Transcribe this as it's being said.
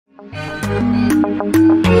This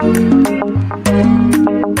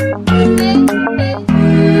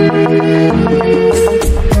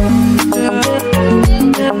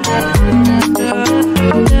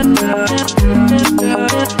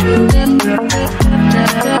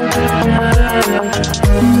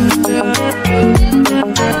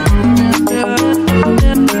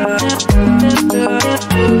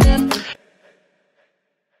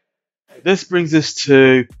brings us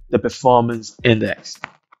to the performance index.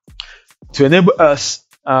 To enable us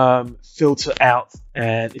filter out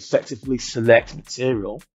and effectively select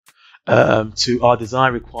material to our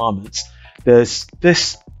design requirements, there's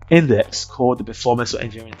this index called the performance or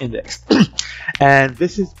engineering index. And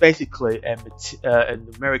this is basically a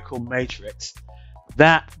numerical matrix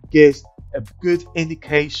that gives a good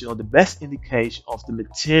indication, or the best indication, of the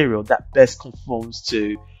material that best conforms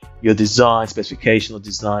to your design specification or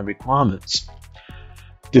design requirements.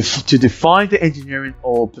 To define the engineering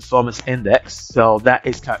or performance index, so that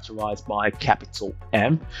is characterized by a capital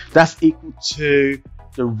M, that's equal to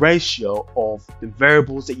the ratio of the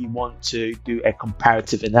variables that you want to do a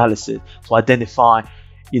comparative analysis to identify,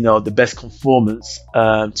 the best conformance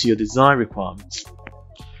to your design requirements.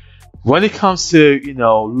 When it comes to,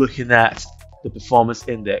 looking at the performance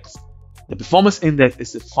index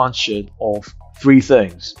is a function of three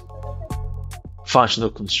things. Functional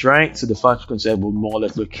constraint, so the functional constraint will more or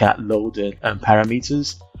less look at loading and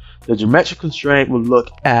parameters. The geometric constraint will look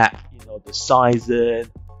at, the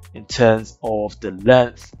sizing in terms of the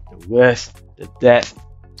length, the width, the depth,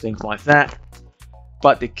 things like that.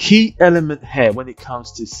 But the key element here when it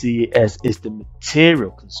comes to CES is the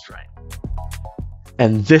material constraint.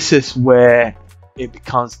 And this is where it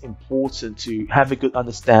becomes important to have a good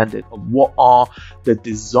understanding of what are the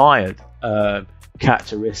desired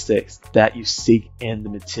characteristics that you seek in the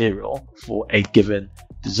material for a given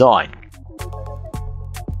design. So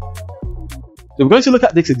we're going to look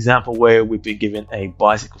at this example where we've been given a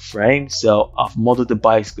bicycle frame. So I've modeled the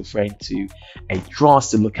bicycle frame to a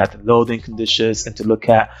truss to look at the loading conditions and to look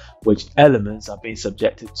at which elements are being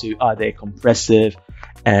subjected to either a compressive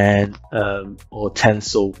and or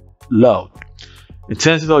tensile load. In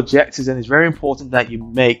terms of the objectives, and it's very important that you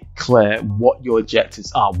make clear what your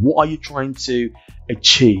objectives are. What are you trying to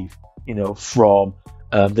achieve, from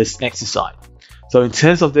this exercise? So in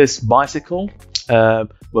terms of this bicycle, we're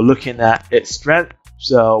looking at its strength.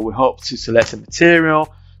 So we hope to select a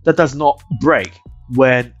material that does not break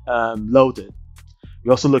when loaded.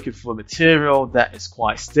 We're also looking for a material that is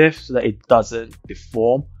quite stiff so that it doesn't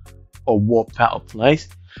deform or warp out of place.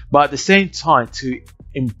 But at the same time, to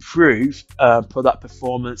improve product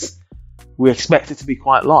performance, we expect it to be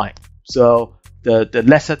quite light. So the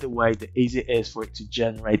lesser the weight, the easier it is for it to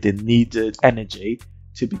generate the needed energy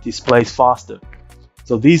to be displaced faster.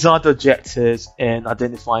 So these are the objectives in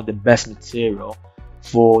identifying the best material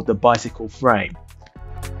for the bicycle frame.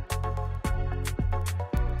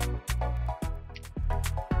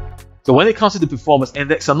 So when it comes to the performance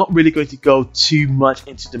index, I'm not really going to go too much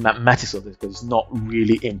into the mathematics of this because it's not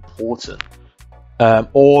really important.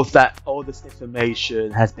 All this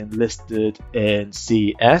information has been listed in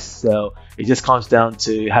CES, so it just comes down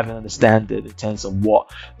to having an understanding in terms of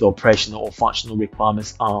what the operational or functional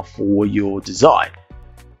requirements are for your design.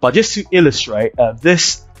 But just to illustrate,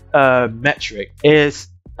 this metric is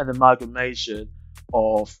an amalgamation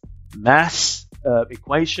of mass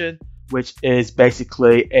equation, which is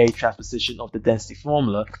basically a transposition of the density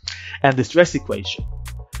formula, and the stress equation.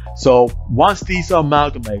 So once these are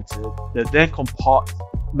amalgamated, they're then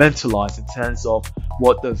compartmentalized in terms of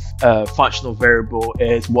what the functional variable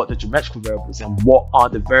is, what the geometrical variable is, and what are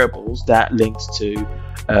the variables that links to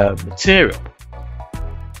material.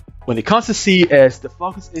 When it comes to CES, the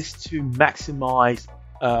focus is to maximize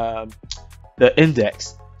the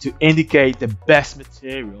index to indicate the best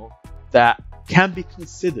material that can be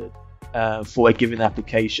considered for a given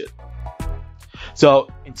application. So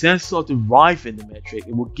in terms of deriving the metric,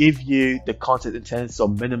 it will give you the concept in terms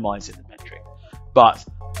of minimizing the metric. But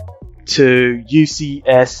to use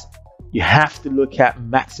CES, you have to look at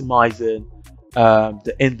maximizing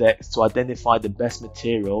the index to identify the best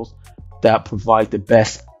materials that provide the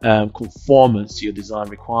best conformance to your design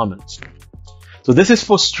requirements. So this is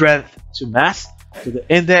for strength to mass. So the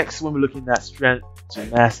index, when we're looking at strength to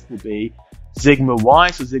mass, will be sigma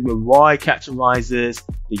y. So sigma y characterizes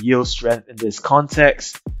the yield strength in this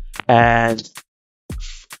context, and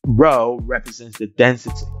rho represents the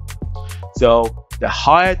density. So the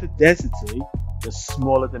higher the density, the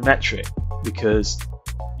smaller the metric, because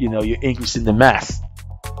you're increasing the mass.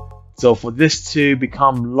 So for this to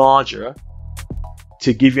become larger,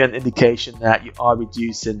 to give you an indication that you are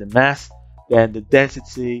reducing the mass, then the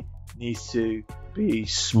density needs to be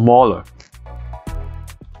smaller.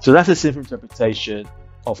 So that's a simple interpretation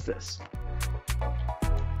of this.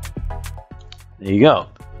 There you go.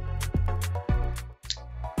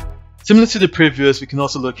 Similar to the previous, we can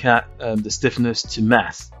also look at the stiffness to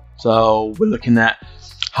mass. So we're looking at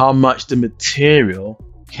how much the material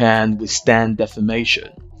can withstand deformation.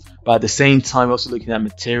 But at the same time, we're also looking at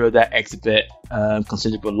material that exhibit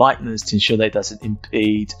considerable lightness to ensure that it doesn't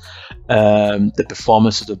impede the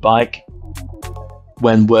performance of the bike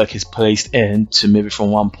when work is placed in to move it from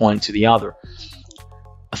one point to the other.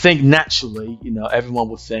 I think naturally, everyone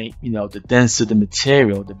will think, the denser the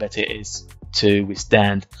material, the better it is to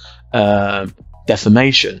withstand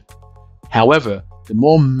deformation. However, the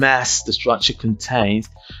more mass the structure contains,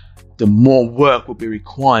 the more work will be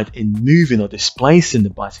required in moving or displacing the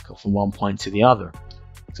bicycle from one point to the other.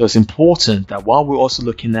 So it's important that while we're also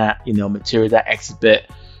looking at, material that exhibit,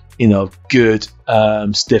 good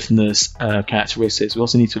stiffness characteristics, we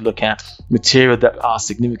also need to look at material that are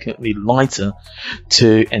significantly lighter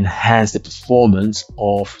to enhance the performance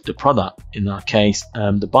of the product, in our case,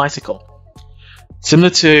 the bicycle.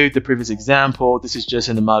 Similar to the previous example, this is just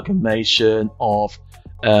an amalgamation of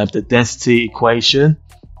the density equation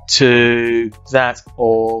to that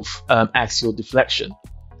of axial deflection.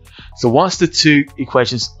 So once the two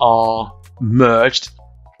equations are merged,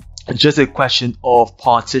 it's just a question of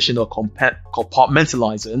partition or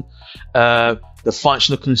compartmentalizing the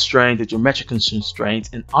functional constraint, the geometric constraint,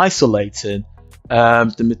 and isolating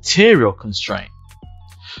the material constraint.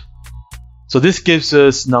 So this gives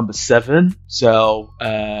us number 7. So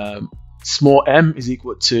small m is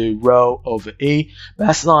equal to rho over E. But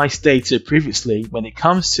as I stated previously, when it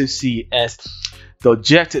comes to CES, the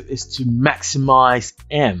objective is to maximize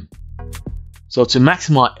m. So to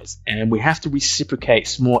maximize m, we have to reciprocate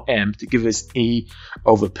small m to give us E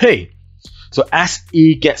over P. So as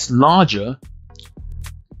E gets larger,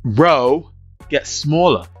 rho gets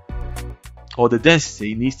smaller, or the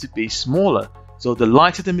density needs to be smaller. So the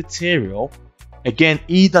lighter the material, again,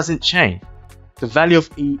 E doesn't change. The value of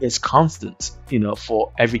E is constant,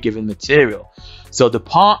 for every given material. So the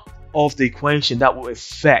part of the equation that will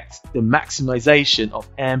affect the maximization of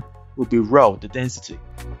m will be rho, the density.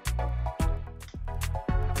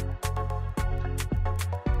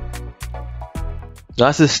 So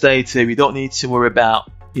as I stated, we don't need to worry about,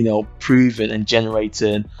 proving and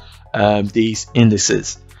generating these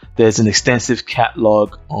indices. There's an extensive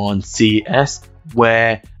catalog on CES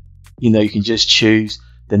where, you can just choose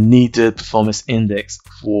the needed performance index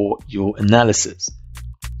for your analysis.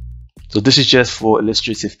 So this is just for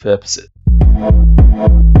illustrative purposes.